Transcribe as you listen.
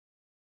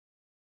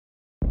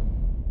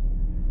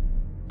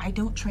I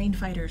don't train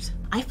fighters.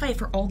 I fight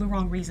for all the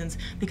wrong reasons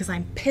because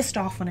I'm pissed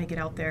off when I get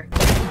out there.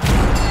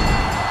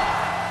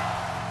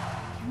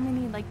 You only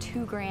need like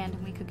 $2,000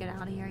 and we could get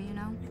out of here, you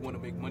know? You want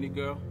to make money,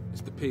 girl?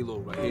 It's the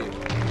payload right here. 50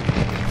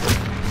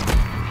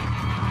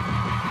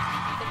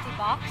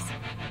 bucks?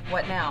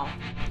 What now?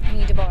 I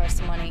need to borrow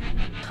some money.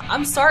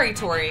 I'm sorry,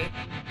 Tori.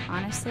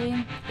 Honestly,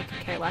 I could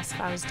care less if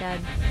I was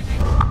dead.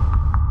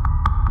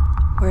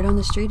 Word on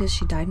the street is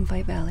she died in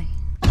Fight Valley.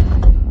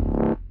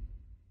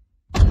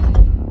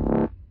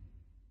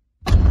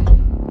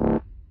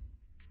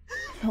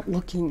 I'm not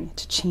looking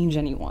to change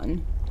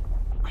anyone.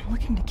 I'm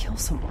looking to kill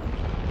someone.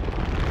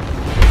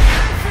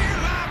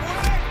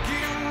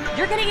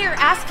 You're gonna get your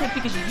ass kicked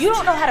because you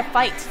don't know how to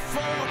fight.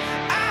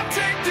 I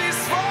take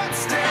this for